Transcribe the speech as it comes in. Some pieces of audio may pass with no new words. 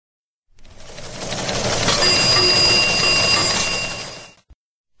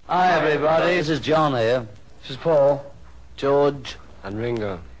everybody. This is John here. This is Paul, George, and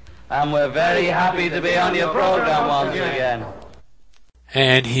Ringo. And we're very happy to be on your program once again.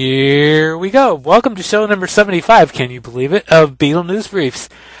 And here we go. Welcome to show number 75, can you believe it, of Beatle News Briefs.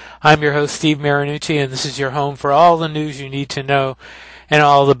 I'm your host, Steve Marinucci, and this is your home for all the news you need to know and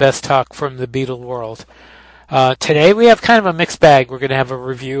all the best talk from the Beatle world. Today we have kind of a mixed bag. We're going to have a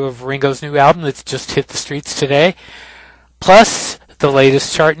review of Ringo's new album that's just hit the streets today, plus the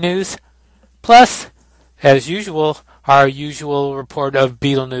latest chart news, plus, as usual, our usual report of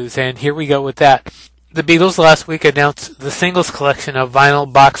Beatle news. And here we go with that. The Beatles last week announced the singles collection of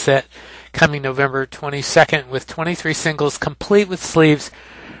vinyl box set coming November 22nd with 23 singles complete with sleeves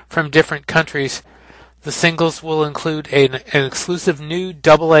from different countries. The singles will include an exclusive new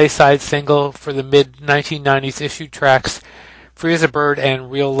AA side single for the mid-1990s issued tracks Free as a Bird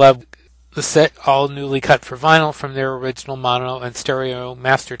and Real Love. The set, all newly cut for vinyl from their original mono and stereo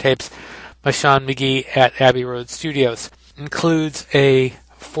master tapes by Sean McGee at Abbey Road Studios. Includes a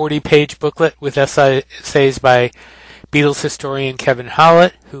 40-page booklet with essays by Beatles historian Kevin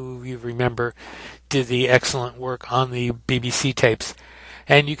Howlett, who you remember did the excellent work on the BBC tapes.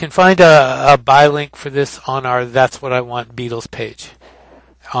 And you can find a buy link for this on our That's What I Want Beatles page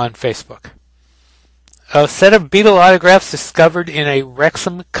on Facebook. A set of Beatle autographs discovered in a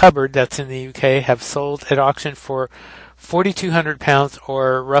Wrexham cupboard that's in the UK have sold at auction for £4,200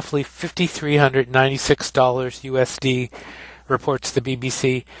 or roughly $5,396 USD, reports the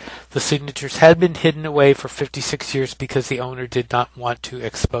BBC. The signatures had been hidden away for 56 years because the owner did not want to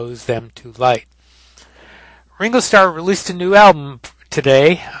expose them to light. Ringo Starr released a new album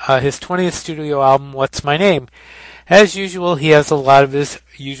today, his 20th studio album, What's My Name. As usual, he has a lot of his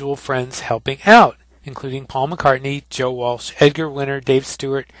usual friends helping out, including Paul McCartney, Joe Walsh, Edgar Winter, Dave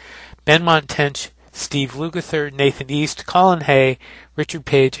Stewart, Ben Montench, Steve Lukather, Nathan East, Colin Hay, Richard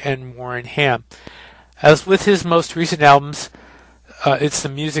Page, and Warren Ham. As with his most recent albums, it's the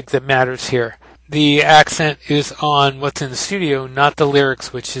music that matters here. The accent is on what's in the studio, not the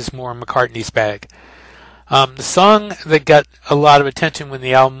lyrics, which is more McCartney's bag. The song that got a lot of attention when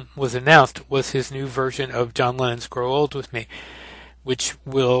the album was announced was his new version of John Lennon's Grow Old With Me, which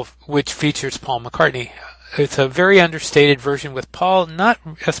features Paul McCartney. It's a very understated version with Paul not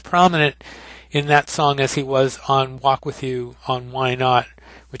as prominent in that song as he was on Walk With You on Why Not,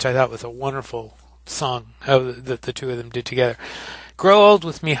 which I thought was a wonderful song that the two of them did together. Grow Old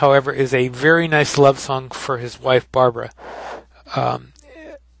With Me, however, is a very nice love song for his wife Barbara.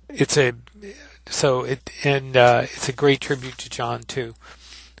 It's a great tribute to John too.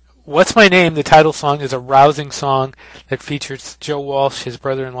 What's My Name, the title song, is a rousing song that features Joe Walsh, his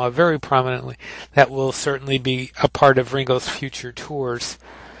brother-in-law, very prominently. That will certainly be a part of Ringo's future tours.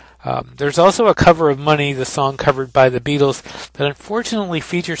 There's also a cover of Money, the song covered by the Beatles, that unfortunately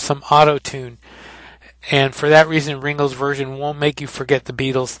features some auto-tune. And for that reason, Ringo's version won't make you forget the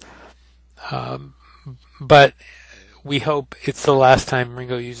Beatles. But we hope it's the last time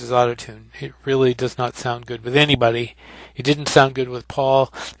Ringo uses auto-tune. It really does not sound good with anybody. It didn't sound good with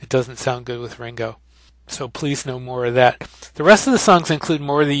Paul. It doesn't sound good with Ringo. So please no more of that. The rest of the songs include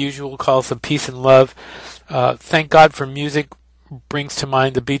more of the usual calls of peace and love. Thank God for Music brings to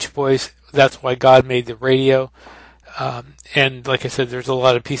mind the Beach Boys. That's Why God Made the Radio. And like I said, there's a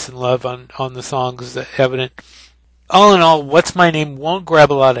lot of peace and love on the songs evident. All in all, What's My Name won't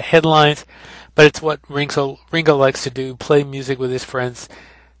grab a lot of headlines, but it's what Ringo likes to do, play music with his friends,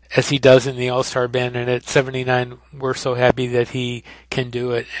 as he does in the All-Star Band. And at 79, we're so happy that he can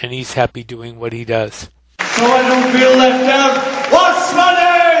do it, and he's happy doing what he does. So I don't feel left out. What's my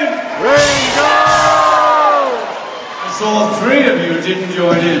name? Ringo! I saw 3 of you didn't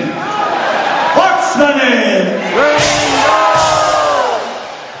join in. What's my name? Ringo!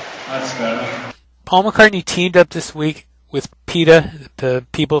 That's better. Paul McCartney teamed up this week with PETA, the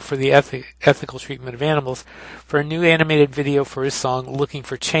People for the Ethical Treatment of Animals, for a new animated video for his song, Looking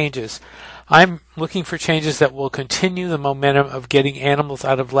for Changes. I'm looking for changes that will continue the momentum of getting animals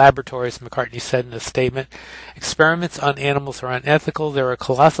out of laboratories, McCartney said in a statement. Experiments on animals are unethical, they're a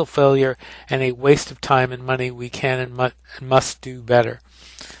colossal failure, and a waste of time and money. We can and must do better.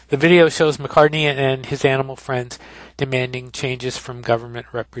 The video shows McCartney and his animal friends demanding changes from government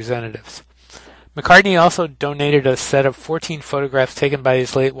representatives. McCartney also donated a set of 14 photographs taken by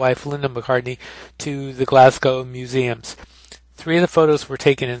his late wife, Linda McCartney, to the Glasgow museums. 3 of the photos were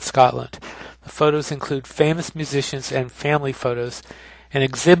taken in Scotland. The photos include famous musicians and family photos. An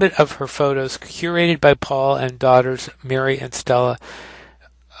exhibit of her photos, curated by Paul and daughters Mary and Stella,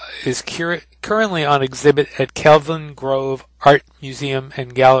 is currently on exhibit at Kelvin Grove Art Museum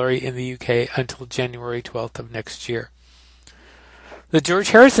and Gallery in the UK until January 12th of next year. The George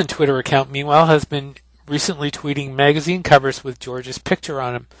Harrison Twitter account, meanwhile, has been recently tweeting magazine covers with George's picture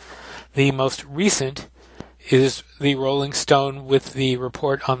on them. The most recent is the Rolling Stone with the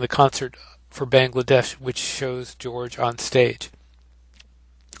report on the concert for Bangladesh, which shows George on stage.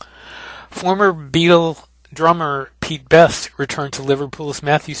 Former Beatle drummer Pete Best returned to Liverpool's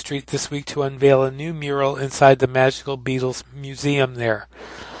Matthew Street this week to unveil a new mural inside the magical Beatles museum there.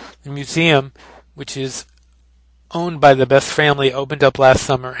 The museum, which is owned by the Best family, opened up last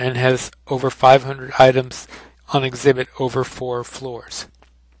summer and has over 500 items on exhibit over 4 floors.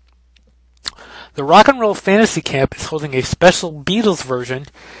 The Rock and Roll Fantasy Camp is holding a special Beatles version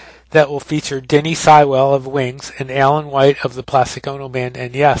that will feature Denny Sywell of Wings and Alan White of the Plastic Ono Band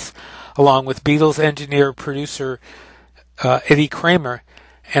and Yes, along with Beatles engineer-producer Eddie Kramer,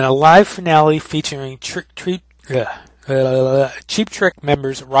 and a live finale featuring Cheap Trick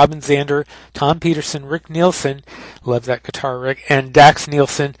members Robin Zander, Tom Peterson, Rick Nielsen, love that guitar Rick, and Dax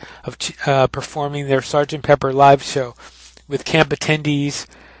Nielsen of performing their Sgt. Pepper live show with camp attendees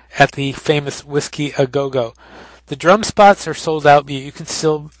at the famous Whiskey A Go-Go. The drum spots are sold out, but you can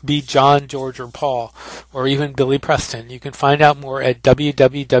still be John, George, or Paul, or even Billy Preston. You can find out more at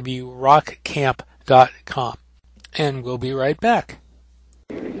www.rockcamp.com. And we'll be right back.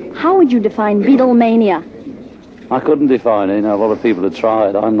 How would you define Beatlemania? I couldn't define it. A lot of people have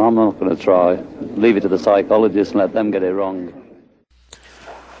tried. I'm not going to try. Leave it to the psychologists and let them get it wrong.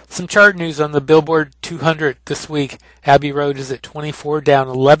 Some chart news on the Billboard 200 this week. Abbey Road is at 24, down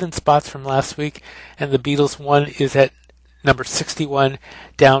 11 spots from last week, and the Beatles 1 is at number 61,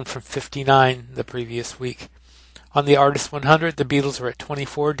 down from 59 the previous week. On the Artist 100, the Beatles are at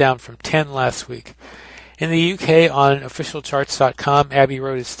 24, down from 10 last week. In the UK, on officialcharts.com, Abbey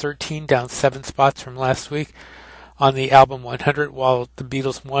Road is 13, down 7 spots from last week on the Album 100, while the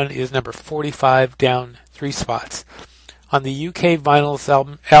Beatles 1 is number 45, down 3 spots. On the UK Vinyls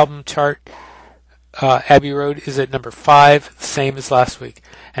album chart, Abbey Road is at number 5, the same as last week.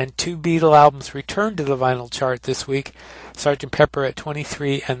 And 2 Beatle albums returned to the vinyl chart this week, Sgt. Pepper at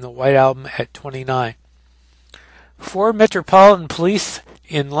 23 and the White Album at 29. 4 Metropolitan Police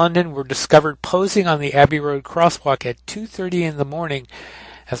in London were discovered posing on the Abbey Road crosswalk at 2:30 in the morning,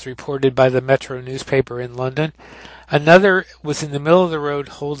 as reported by the Metro newspaper in London. Another was in the middle of the road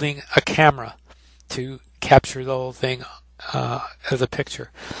holding a camera to capture the whole thing as a picture.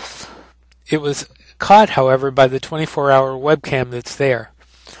 It was caught, however, by the 24-hour webcam that's there.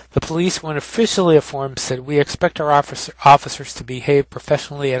 The police, when officially informed, said, "We expect our officers to behave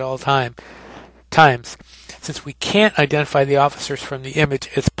professionally at all times. Since we can't identify the officers from the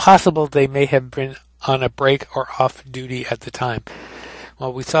image, it's possible they may have been on a break or off duty at the time."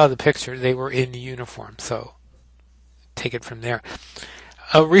 Well, we saw the picture. They were in uniform, so take it from there.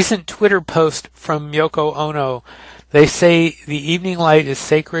 A recent Twitter post from Yoko Ono. They say the evening light is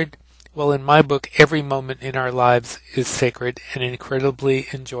sacred. Well, in my book, every moment in our lives is sacred and incredibly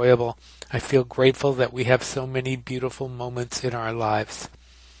enjoyable. I feel grateful that we have so many beautiful moments in our lives.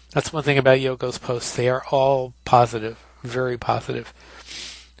 That's one thing about Yoko's posts. They are all positive, very positive.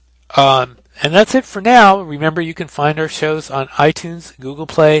 And that's it for now. Remember, you can find our shows on iTunes, Google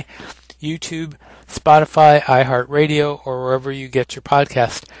Play, YouTube, Spotify, iHeartRadio, or wherever you get your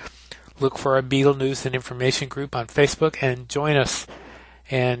podcast. Look for our Beatle News and Information group on Facebook and join us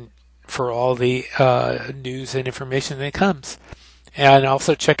and for all the news and information that comes. And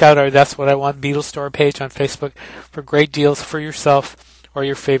also check out our That's What I Want Beatles store page on Facebook for great deals for yourself or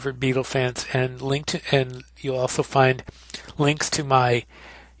your favorite Beatle fans. And you'll also find links to my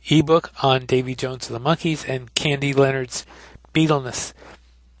ebook on Davy Jones and the Monkees and Candy Leonard's Beatleness.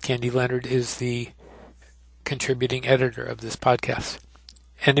 Candy Leonard is the contributing editor of this podcast.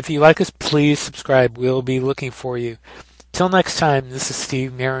 And if you like us, please subscribe. We'll be looking for you. Till next time, this is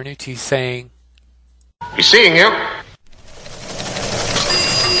Steve Marinucci saying, Be seeing you.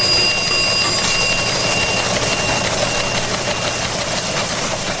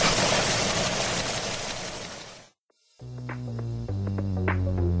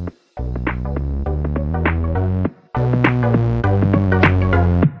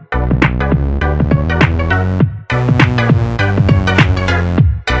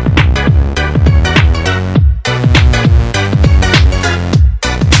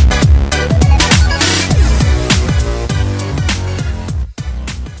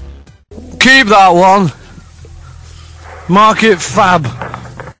 Keep that one. Mark it fab.